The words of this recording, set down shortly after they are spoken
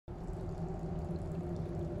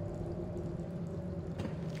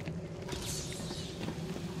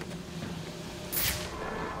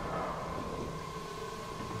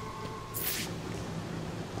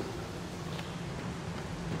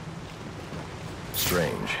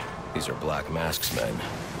Strange. These are Black Mask's men.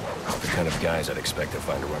 The kind of guys I'd expect to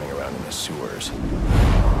find running around in the sewers.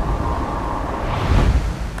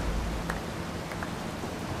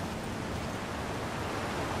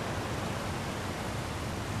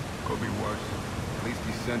 Could be worse. At least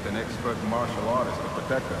he sent an expert martial artist to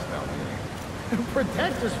protect us down here.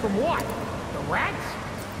 Protect us from what? The rats?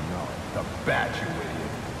 No, the bat, you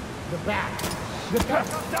idiot. The bat. The bat.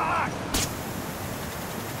 Die!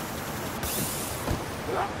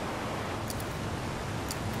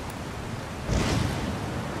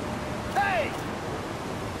 Hey!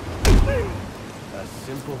 A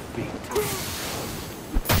simple feat.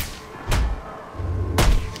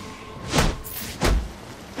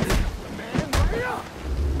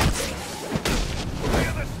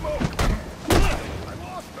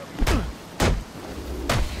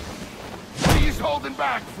 Holding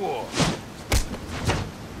back for?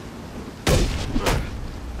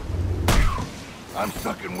 I'm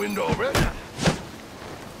sucking wind already.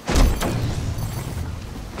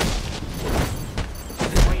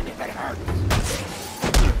 Wait, if it hurts.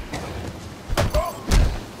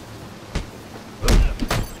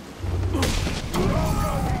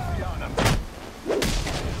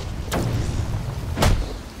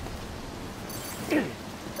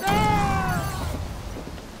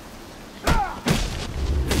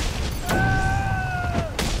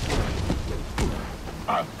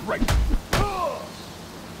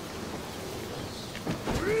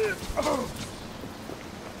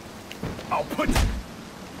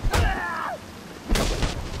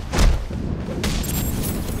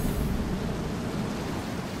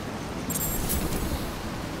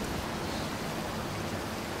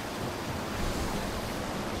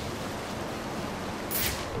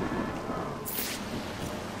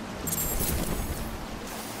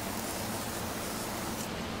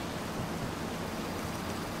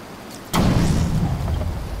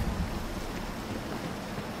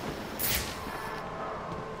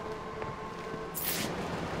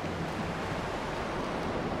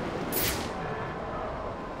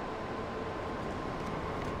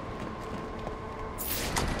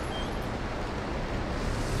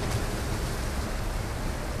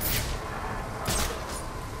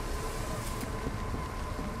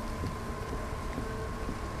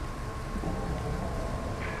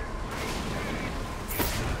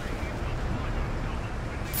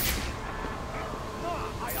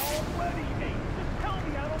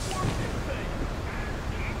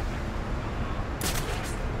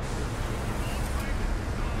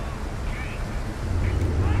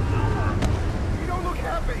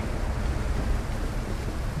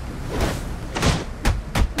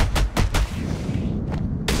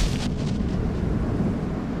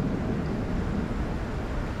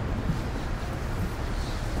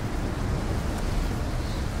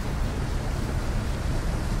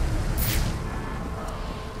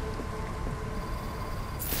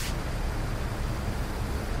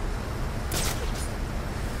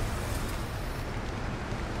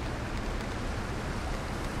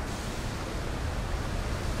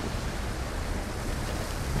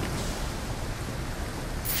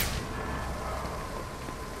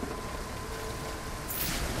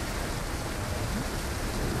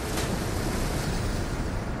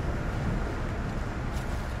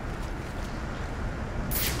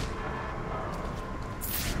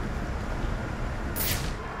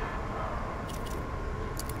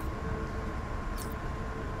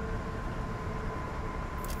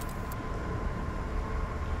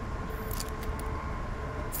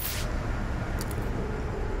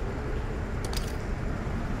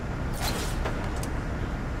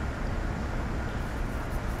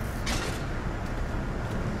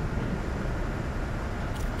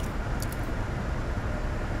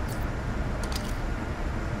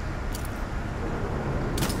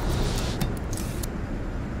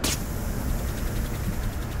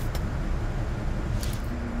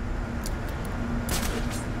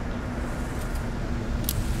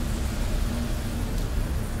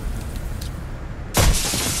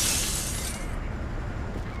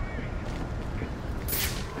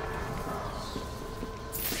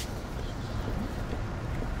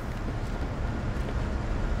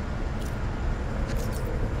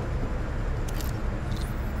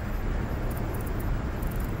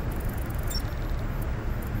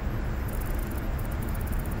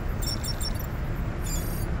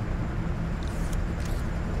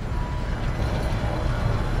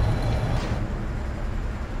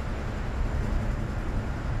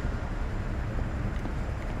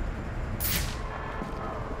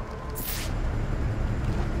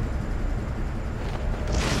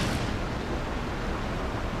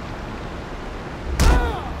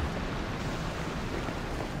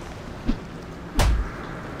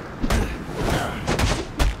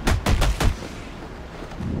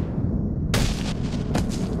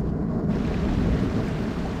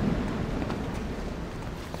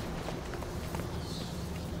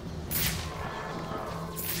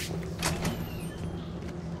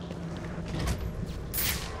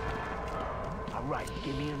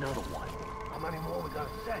 Give me another one. How many more we gotta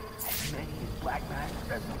send? As many as Black Mask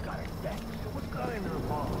says we gotta send. What's got into the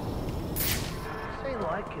ball? This ain't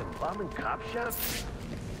like him bombing cop shops.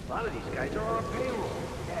 A lot of these guys are on payroll.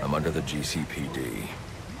 I'm under the GCPD.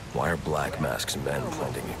 Why are Black Mask's men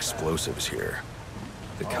planting explosives here?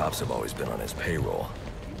 The cops have always been on his payroll.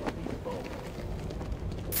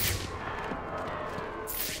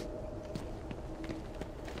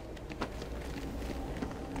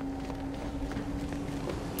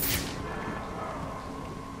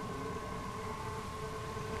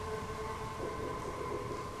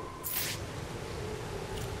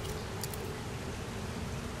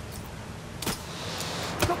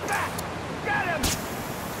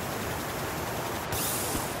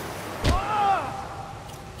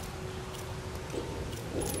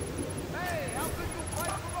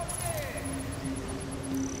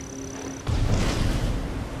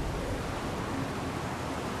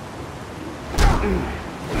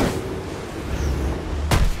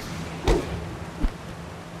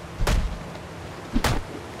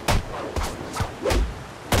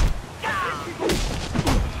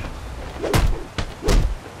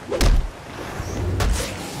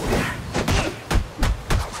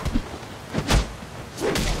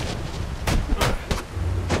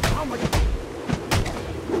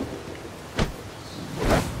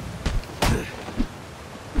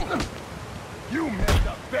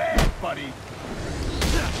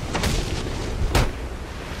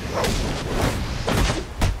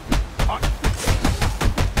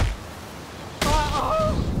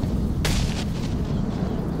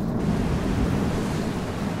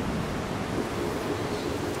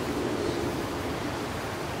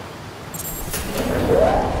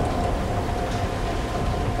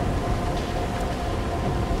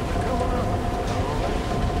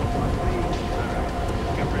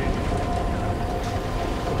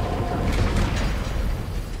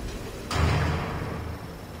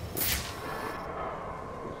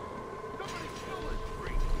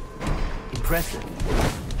 Impressive.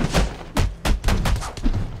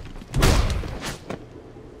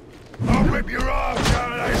 I'll rip your arms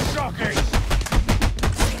out of those sockets!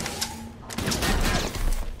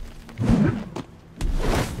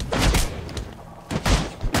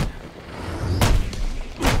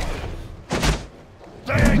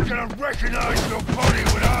 They ain't gonna recognize your body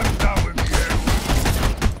when I'm done with you!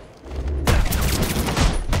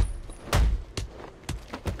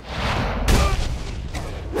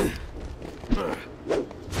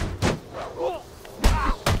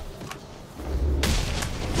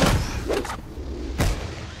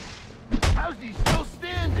 How's he still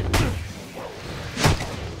standing?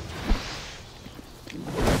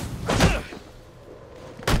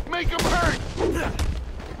 Make him hurt!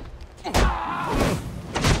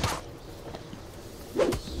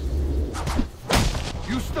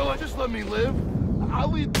 You still just let me live?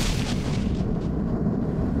 I'll leave. The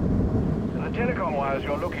telecom wires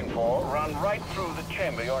you're looking for run right through the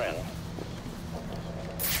chamber you're in.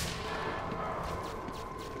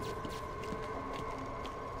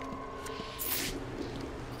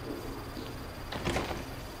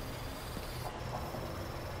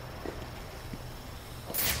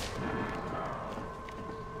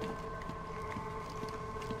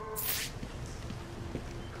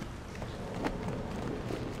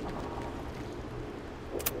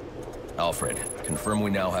 Alfred, confirm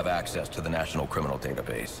we now have access to the National Criminal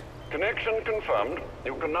Database. Connection confirmed.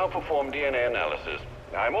 You can now perform DNA analysis.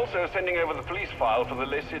 I'm also sending over the police file for the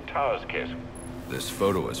Lacey Towers case. This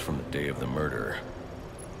photo is from the day of the murder.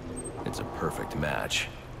 It's a perfect match.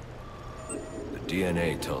 The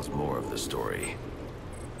DNA tells more of the story.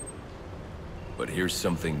 But here's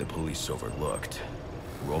something the police overlooked.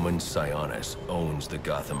 Roman Sionis owns the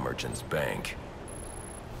Gotham Merchants Bank.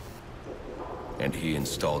 And he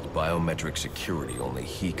installed biometric security only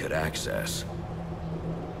he could access.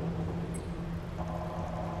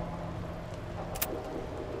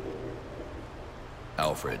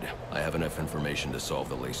 Alfred, I have enough information to solve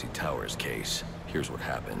the Lacey Towers case. Here's what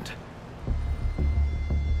happened.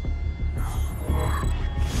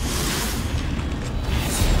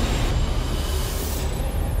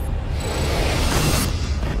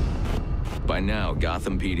 By now,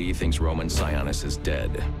 Gotham PD thinks Roman Sionis is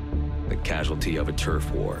dead. The casualty of a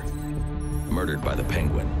turf war. Murdered by the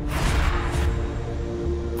Penguin.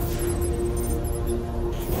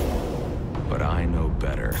 But I know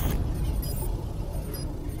better.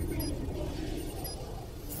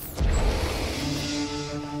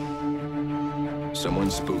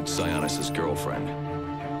 Someone spooked Sionis' girlfriend.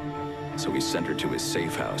 So he sent her to his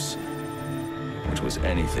safe house. Which was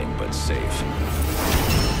anything but safe.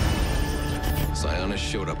 Sionis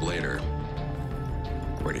showed up later.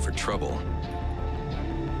 ready for trouble,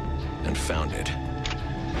 and found it.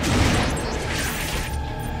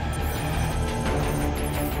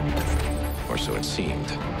 Or so it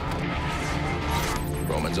seemed.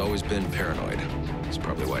 Roman's always been paranoid. That's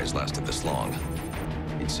probably why he's lasted this long.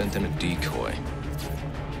 He'd sent in a decoy,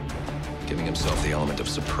 giving himself the element of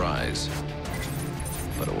surprise.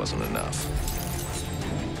 But it wasn't enough.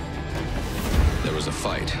 There was a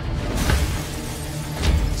fight.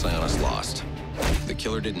 Sionis lost. The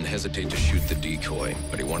killer didn't hesitate to shoot the decoy,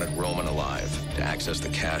 but he wanted Roman alive to access the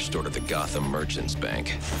cash stored at the Gotham Merchants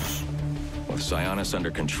Bank. With Sionis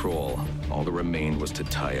under control, all that remained was to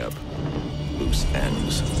tie up loose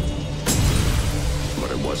ends.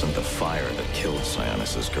 But it wasn't the fire that killed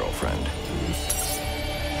Sionis' girlfriend.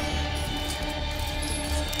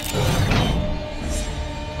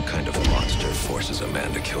 What kind of monster forces a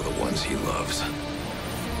man to kill the ones he loves?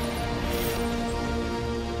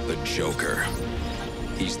 The Joker.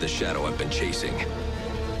 He's the shadow I've been chasing.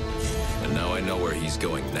 And now I know where he's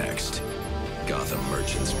going next. Gotham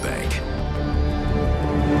Merchants Bank.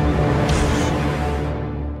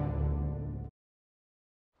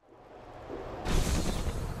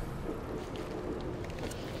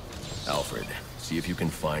 Alfred, see if you can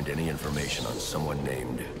find any information on someone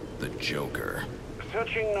named the Joker.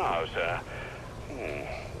 Searching now, sir.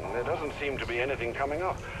 There doesn't seem to be anything coming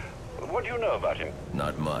up. What do you know about him?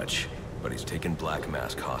 Not much, but he's taken Black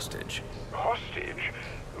Mask hostage. Hostage?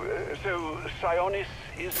 So Sionis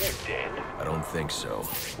isn't dead? I don't think so.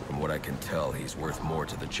 From what I can tell, he's worth more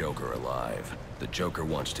to the Joker alive. The Joker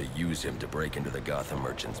wants to use him to break into the Gotham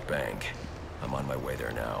Merchants Bank. I'm on my way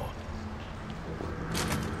there now.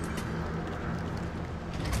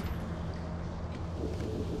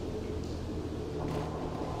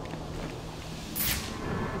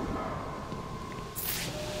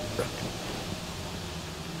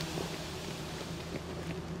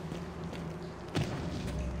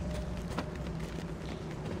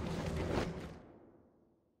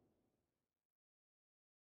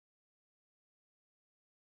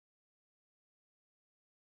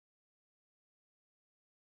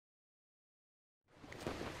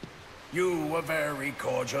 You were very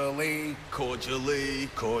cordially,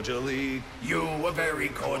 you were very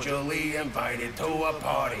cordially invited to a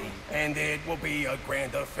party, and it will be a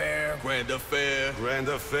grand affair. Grand affair,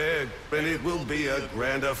 and it will be a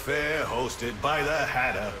grand affair hosted by the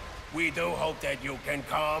Hatter. We do hope that you can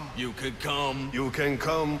come. You could come. You can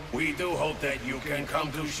come. We do hope that you can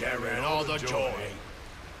come to share in all the joy.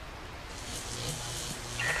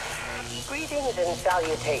 Greetings and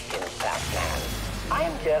salutations, Batman.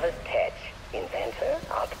 I'm Jervis Tetch, inventor,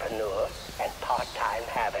 entrepreneur, and part-time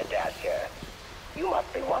haberdasher. You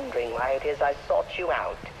must be wondering why it is I sought you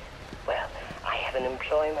out. Well, I have an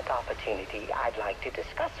employment opportunity I'd like to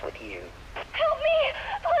discuss with you. Help me!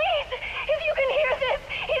 Please! If you can hear this,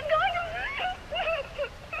 he's going to...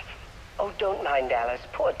 Oh, don't mind Alice,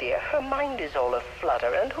 poor dear. Her mind is all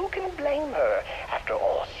aflutter, and who can blame her after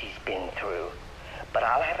all she's been through? But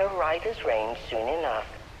I'll have her right as rain soon enough.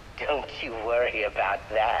 Don't you worry about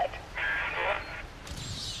that.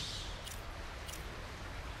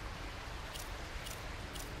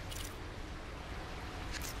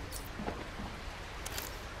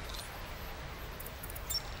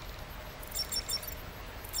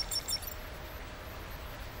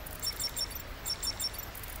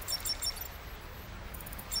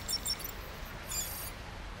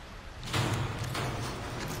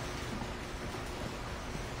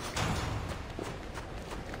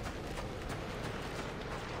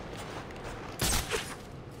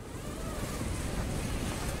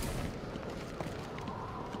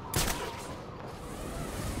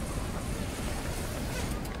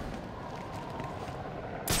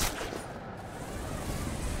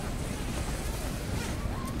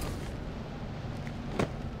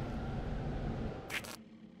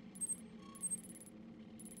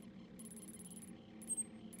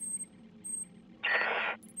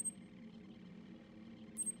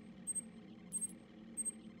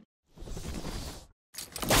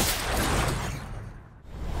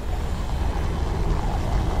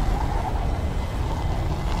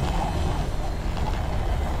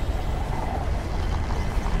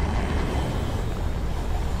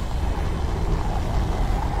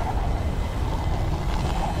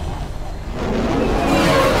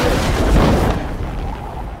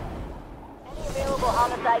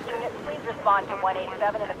 Respond to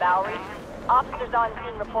 187 in the Bowery. Officers on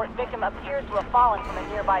scene report victim appears to have fallen from a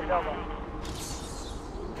nearby building.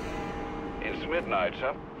 It's midnight,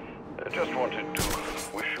 sir. Just wanted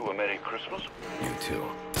to wish you a Merry Christmas. You too.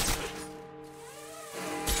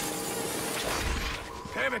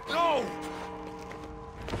 Damn it, no!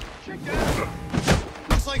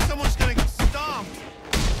 Looks like someone's gonna